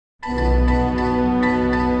Welcome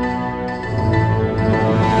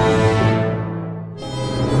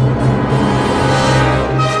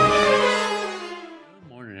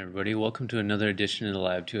to another edition of the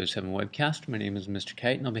Lab 207 webcast. My name is Mr.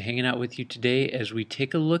 Kite, and I'll be hanging out with you today as we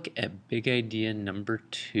take a look at big idea number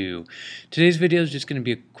 2. Today's video is just going to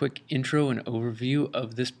be a quick intro and overview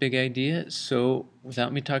of this big idea. So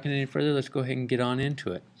without me talking any further, let's go ahead and get on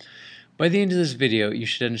into it. By the end of this video, you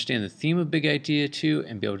should understand the theme of big idea 2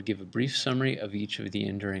 and be able to give a brief summary of each of the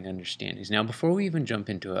enduring understandings. Now, before we even jump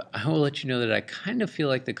into it, I will let you know that I kind of feel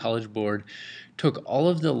like the College Board took all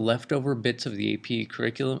of the leftover bits of the AP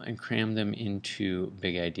curriculum and crammed them into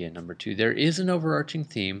big idea number 2. There is an overarching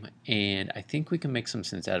theme, and I think we can make some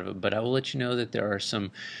sense out of it, but I will let you know that there are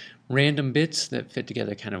some random bits that fit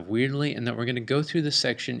together kind of weirdly, and that we're going to go through this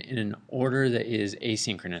section in an order that is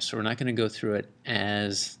asynchronous. So we're not going to go through it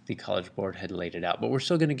as the College Board had laid it out, but we're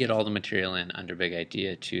still going to get all the material in under big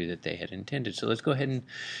idea 2 that they had intended. So let's go ahead and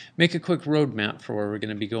make a quick roadmap for where we're going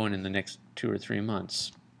to be going in the next 2 or 3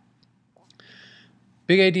 months.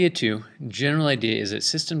 Big idea 2, general idea is that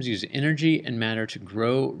systems use energy and matter to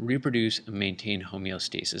grow, reproduce, and maintain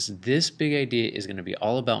homeostasis. This big idea is going to be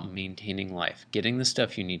all about maintaining life, getting the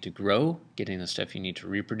stuff you need to grow, getting the stuff you need to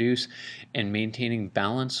reproduce, and maintaining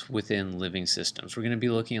balance within living systems. We're going to be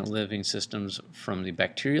looking at living systems from the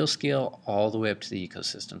bacterial scale all the way up to the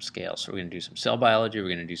ecosystem scale. So we're going to do some cell biology, we're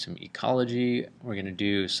going to do some ecology, we're going to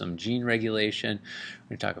do some gene regulation,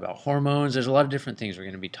 we're going to talk about hormones. There's a lot of different things we're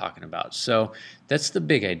going to be talking about. So that's the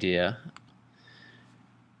big idea.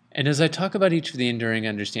 And as I talk about each of the enduring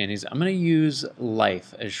understandings, I'm going to use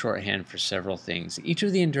life as shorthand for several things. Each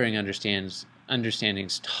of the enduring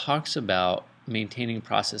understandings talks about maintaining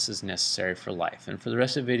processes necessary for life. And for the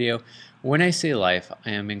rest of the video, when I say life,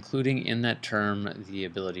 I am including in that term the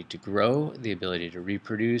ability to grow, the ability to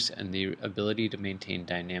reproduce, and the ability to maintain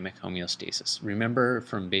dynamic homeostasis. Remember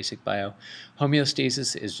from basic bio,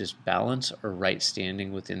 homeostasis is just balance or right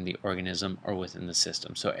standing within the organism or within the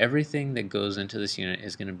system. So everything that goes into this unit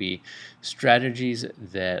is going to be strategies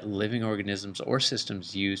that living organisms or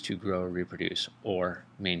systems use to grow, reproduce, or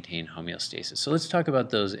maintain homeostasis. So let's talk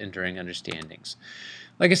about those enduring understandings.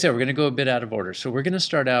 Like I said, we're going to go a bit out of order. So we're going to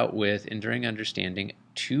start out with enduring understanding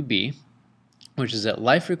 2b, which is that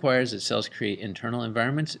life requires that cells create internal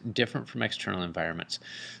environments different from external environments.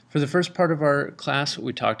 For the first part of our class,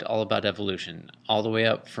 we talked all about evolution, all the way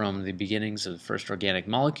up from the beginnings of the first organic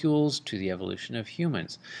molecules to the evolution of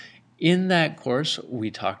humans. In that course, we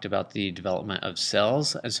talked about the development of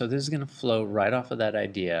cells, and so this is going to flow right off of that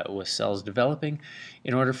idea with cells developing.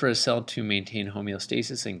 In order for a cell to maintain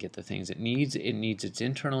homeostasis and get the things it needs its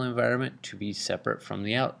internal environment to be separate from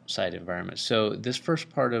the outside environment. So this first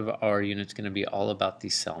part of our unit is going to be all about the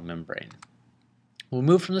cell membrane. We'll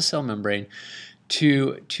move from the cell membrane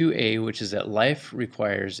to 2a, which is that life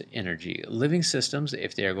requires energy. Living systems,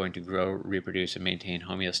 if they are going to grow, reproduce, and maintain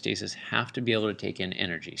homeostasis, have to be able to take in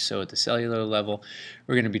energy. So at the cellular level,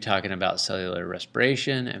 we're going to be talking about cellular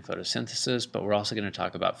respiration and photosynthesis, but we're also going to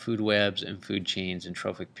talk about food webs and food chains and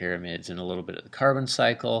trophic pyramids and a little bit of the carbon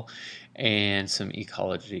cycle and some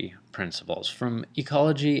ecology principles. From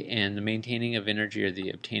ecology and the maintaining of energy or the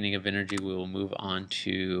obtaining of energy, we will move on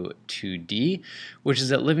to 2D, which is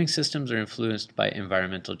that living systems are influenced by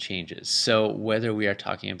environmental changes. So whether we are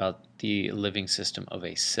talking about the living system of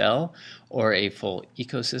a cell or a full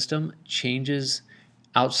ecosystem, changes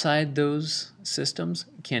outside those systems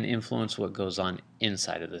can influence what goes on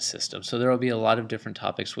inside of the system. So there will be a lot of different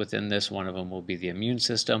topics within this. One of them will be the immune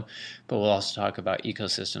system, but we'll also talk about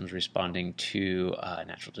ecosystems responding to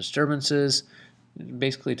natural disturbances,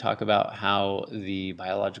 basically talk about how the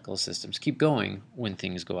biological systems keep going when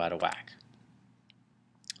things go out of whack.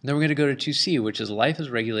 Then we're going to go to 2C, which is life is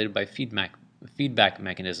regulated by feedback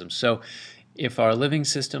mechanisms. So if our living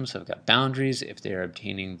systems have got boundaries, if they are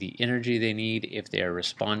obtaining the energy they need, if they are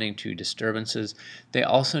responding to disturbances, they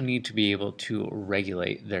also need to be able to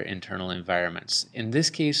regulate their internal environments. In this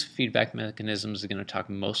case, feedback mechanisms are going to talk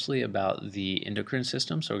mostly about the endocrine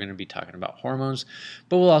system, so we're going to be talking about hormones,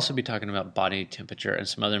 but we'll also be talking about body temperature and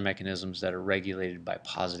some other mechanisms that are regulated by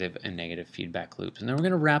positive and negative feedback loops. And then we're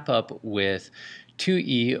going to wrap up with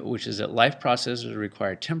 2E, which is that life processes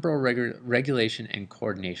require temporal regulation and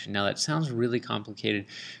coordination. Now that sounds really complicated.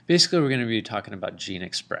 Basically, we're going to be talking about gene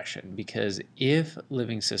expression, because if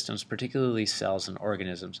living systems, particularly cells and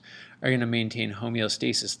organisms, are going to maintain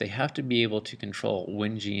homeostasis, they have to be able to control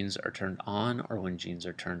when genes are turned on or when genes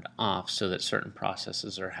are turned off so that certain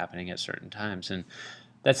processes are happening at certain times. And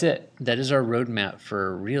that's it. That is our roadmap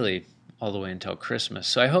for really all the way until Christmas.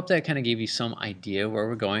 So I hope that kind of gave you some idea where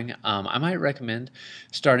we're going. I might recommend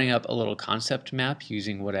starting up a little concept map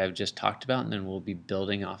using what I've just talked about, and then we'll be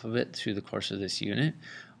building off of it through the course of this unit.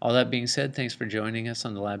 All that being said, thanks for joining us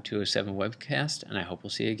on the Lab 207 webcast, and I hope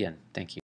we'll see you again. Thank you.